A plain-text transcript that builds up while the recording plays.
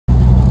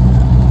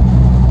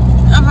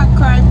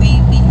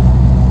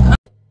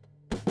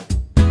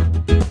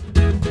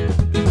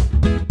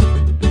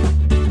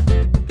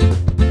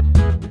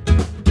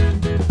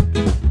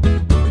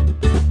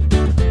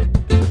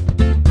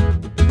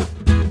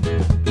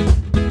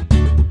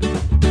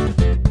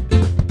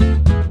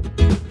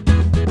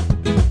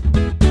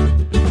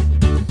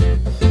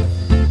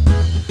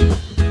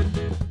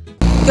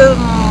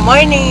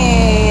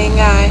morning!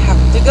 I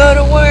have to go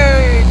to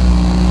work!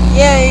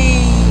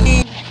 Yay!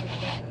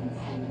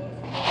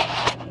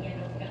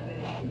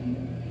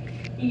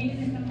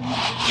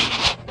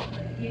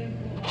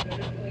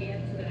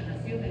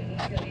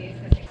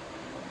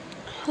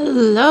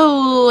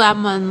 Hello!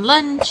 I'm on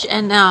lunch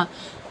and I'm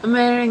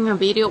editing a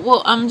video.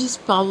 Well, I'm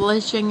just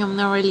publishing, I'm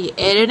not really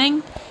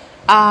editing.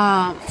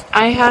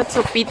 I had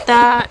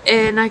sopita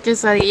and a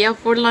quesadilla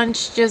for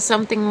lunch, just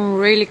something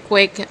really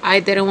quick.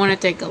 I didn't want to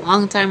take a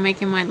long time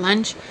making my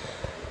lunch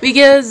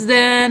because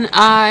then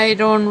I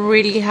don't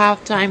really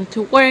have time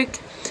to work.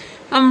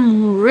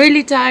 I'm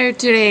really tired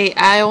today.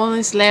 I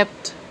only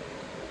slept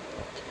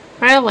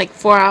probably like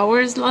 4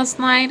 hours last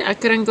night. I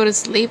couldn't go to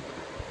sleep.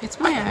 It's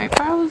my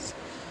eyebrows.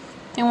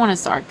 They want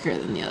to darker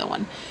than the other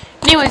one.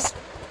 Anyways,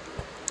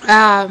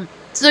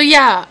 so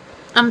yeah,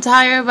 I'm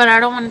tired, but I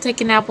don't want to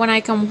take a nap when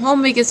I come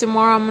home because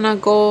tomorrow I'm gonna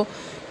go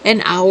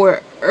an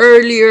hour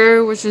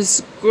earlier, which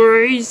is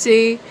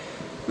crazy.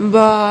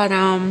 But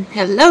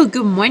hello,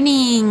 good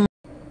morning.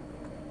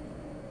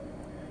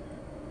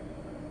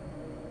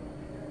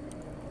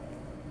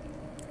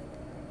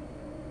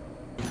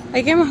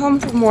 I came home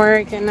from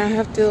work and I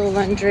have to do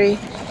laundry.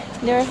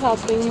 They're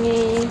helping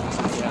me.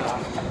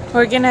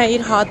 We're gonna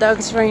eat hot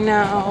dogs right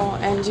now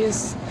and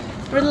just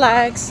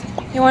relax.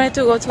 He wanted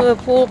to go to the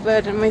pool,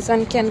 but my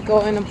son can't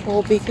go in the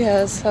pool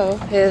because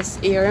of his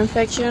ear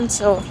infection,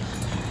 so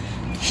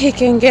he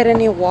can't get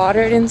any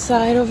water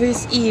inside of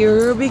his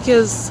ear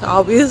because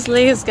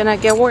obviously it's gonna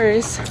get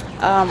worse.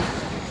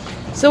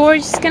 So we're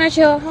just gonna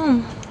chill at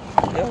home,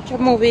 watch a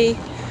movie.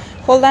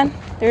 Hold on,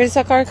 there is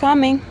a car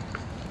coming,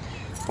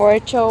 or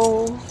a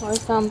show or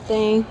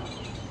something,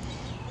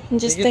 and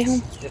just stay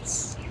home.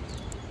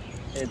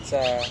 It's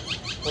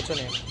what's her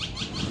name?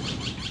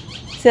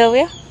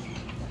 Sylvia?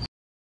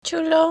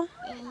 Chulo,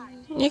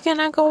 you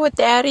gonna go with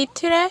Daddy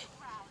today?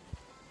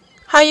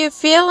 How you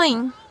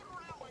feeling?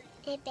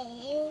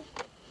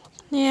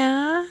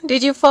 Yeah?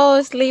 Did you fall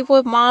asleep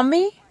with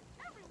Mommy?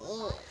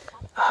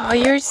 Oh,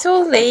 you're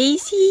so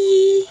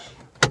lazy.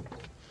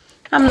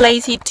 I'm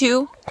lazy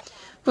too.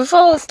 We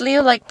fell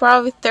asleep like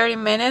probably 30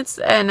 minutes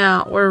and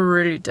we're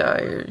really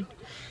tired.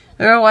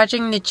 We were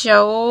watching the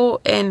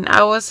show and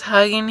I was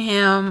hugging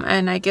him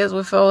and I guess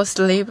we fell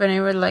asleep and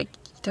they were like,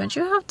 don't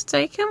you have to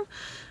take him?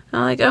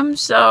 I'm like, I'm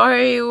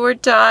sorry, we're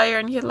tired.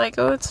 And he's like,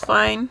 oh, it's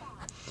fine.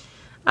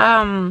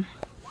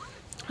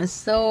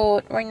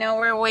 So right now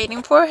we're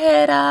waiting for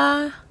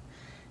Hera.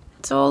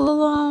 It's all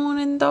alone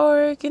and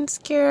dark and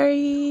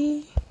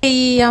scary.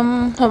 Hey,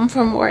 I'm home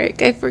from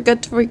work. I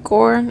forgot to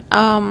record.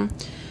 I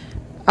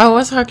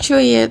was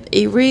actually at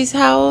Avery's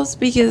house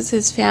because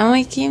his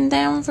family came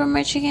down from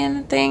Michigan,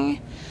 I think.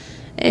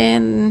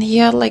 And he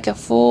had like a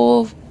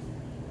full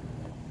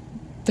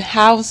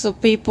house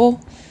of people.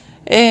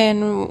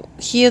 And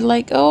he had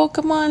like, oh,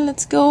 come on,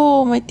 let's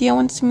go. My tia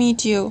wants to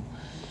meet you.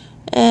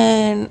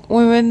 And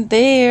we went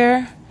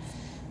there.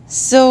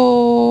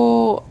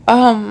 So,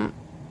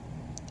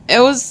 it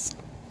was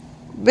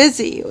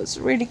busy. It was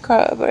really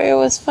crowded, but it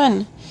was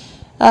fun.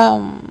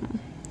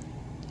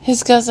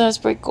 His cousin was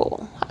pretty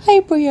cool. Hi,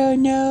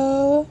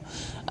 Brianna.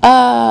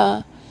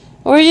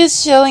 We're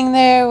just chilling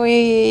there.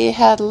 We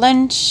had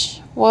lunch.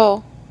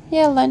 Well,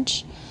 yeah,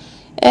 lunch.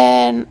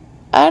 And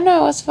I don't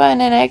know, it was fun.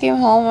 And I came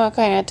home. I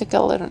kind of took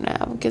a little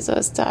nap because I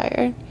was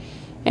tired.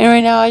 And right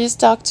now I just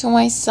talked to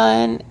my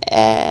son.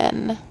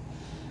 And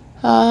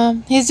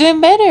he's doing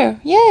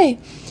better. Yay.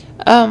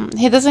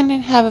 He doesn't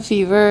have a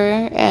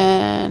fever.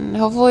 And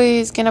hopefully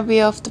he's going to be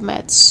off the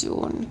meds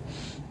soon.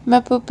 My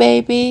poop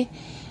baby.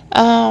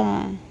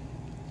 I'm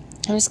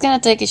just gonna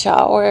take a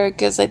shower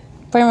because I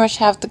pretty much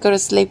have to go to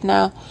sleep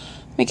now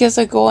because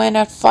I go in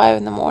at 5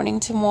 in the morning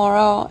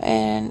tomorrow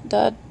and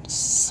that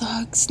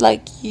sucks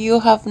like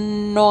you have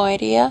no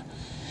idea.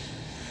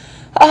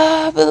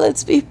 But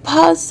let's be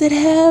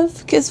positive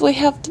because we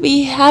have to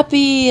be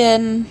happy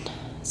and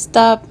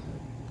stop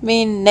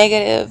being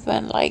negative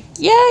and like,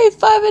 yay,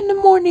 5 in the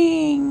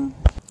morning.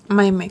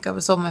 My makeup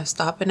is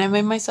almost up and I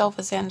made myself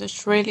a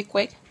sandwich really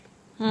quick.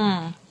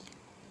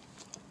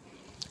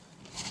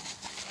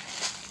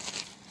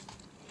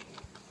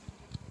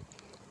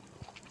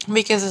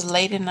 Because it's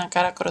late and I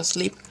gotta go to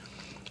sleep.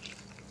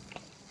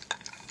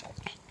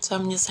 So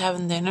I'm just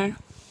having dinner.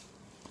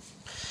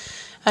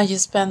 I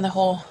just spent the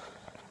whole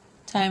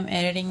time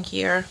editing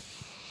here.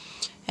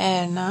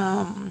 And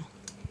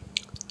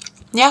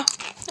yeah,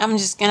 I'm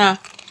just gonna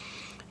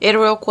eat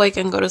real quick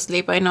and go to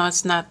sleep. I know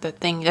it's not the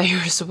thing that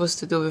you're supposed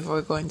to do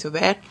before going to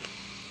bed.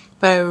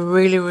 But I'm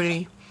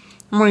really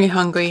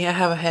hungry. I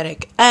have a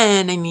headache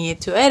and I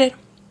needed to edit.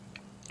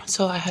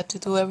 So I had to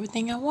do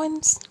everything at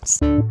once.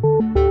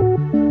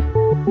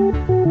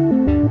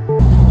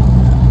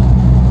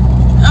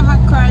 I'm a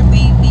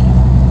crybaby.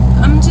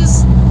 I'm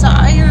just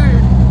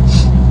tired.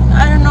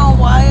 I don't know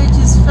why I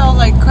just felt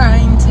like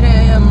crying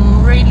today.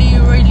 I'm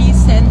really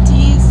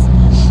sensitive.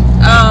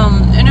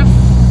 And it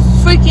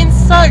freaking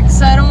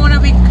sucks. I don't want to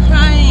be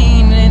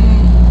crying,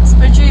 and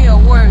especially at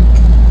work.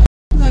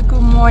 But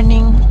good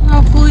morning.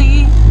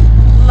 Hopefully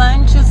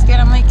lunch is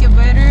gonna make it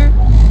better.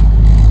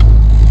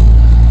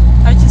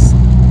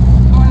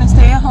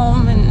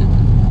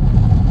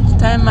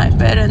 lie in my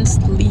bed and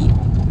sleep.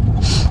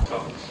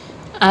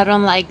 I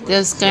don't like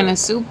this kind of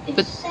soup,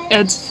 but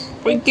it's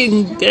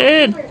freaking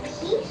good.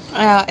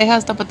 It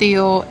has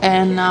tapatio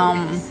and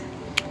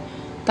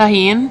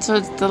tahini, so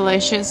it's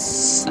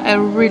delicious. I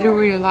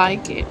really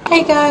like it.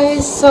 Hey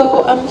guys,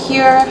 so I'm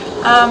here.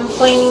 I'm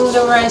cleaning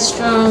the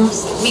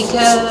restrooms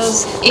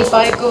because if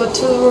I go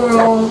to the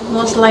room,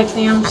 most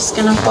likely I'm just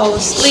gonna fall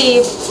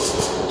asleep.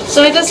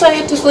 So I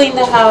decided to clean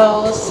the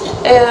house.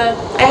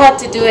 I had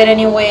to do it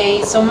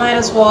anyway, so might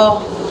as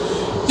well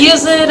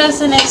use it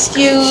as an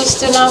excuse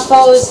to not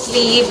fall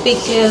asleep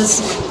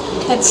because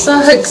it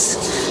sucks.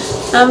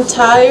 I'm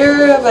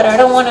tired, but I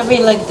don't want to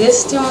be like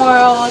this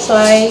tomorrow, so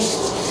I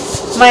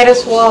might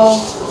as well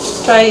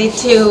try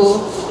to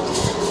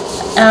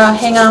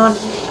hang out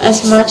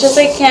as much as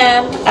I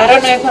can. I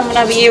don't know if I'm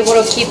gonna be able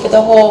to keep it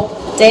the whole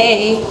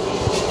day,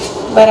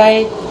 but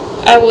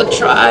I will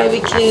try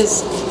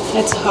because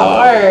it's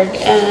hard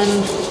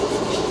and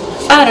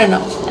I don't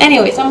know.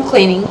 Anyways, I'm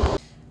cleaning.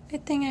 I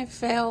think I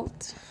fell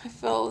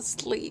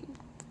asleep.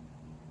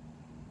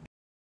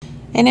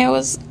 And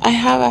I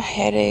have a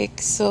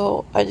headache,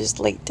 so I just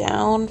laid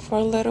down for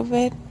a little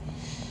bit.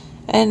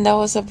 And that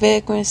was a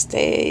big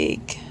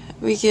mistake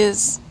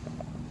because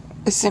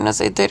as soon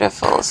as I did, I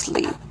fell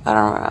asleep. I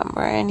don't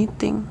remember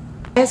anything.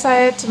 I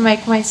decided to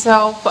make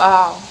myself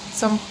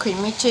some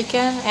creamy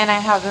chicken, and I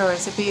have the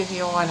recipe if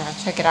you want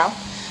to check it out.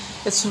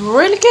 It's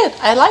really good.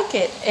 I like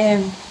it.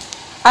 And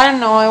I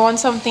don't know, I want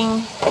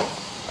something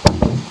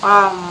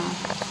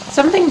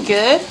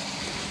good,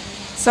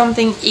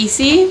 something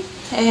easy,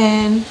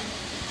 and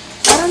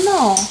I don't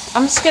know.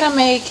 I'm just gonna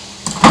make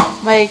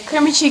my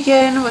creamy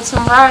chicken with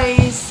some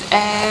rice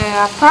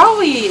and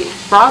probably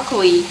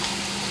broccoli.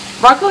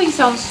 Broccoli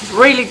sounds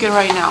really good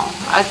right now.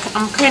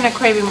 I'm kind of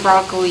craving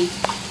broccoli.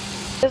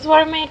 This is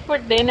what I made for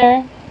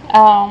dinner.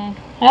 I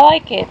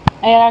like it.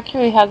 I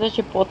actually have the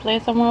chipotle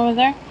somewhere over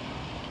there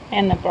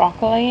and the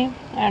broccoli.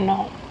 I don't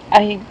know.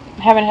 I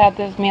haven't had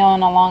this meal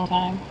in a long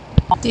time.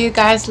 Do you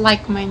guys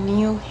like my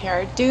new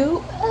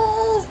hairdo?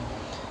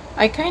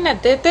 I kind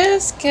of did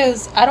this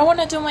because I don't want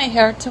to do my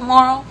hair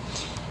tomorrow,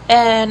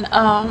 and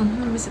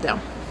let me sit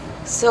down.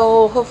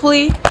 So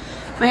hopefully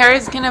my hair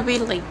is gonna be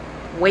like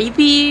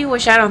wavy,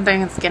 which I don't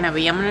think it's gonna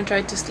be. I'm gonna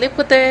try to sleep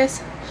with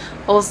this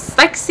all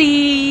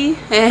sexy,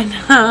 and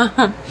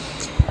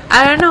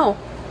I don't know,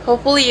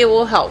 hopefully it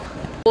will help.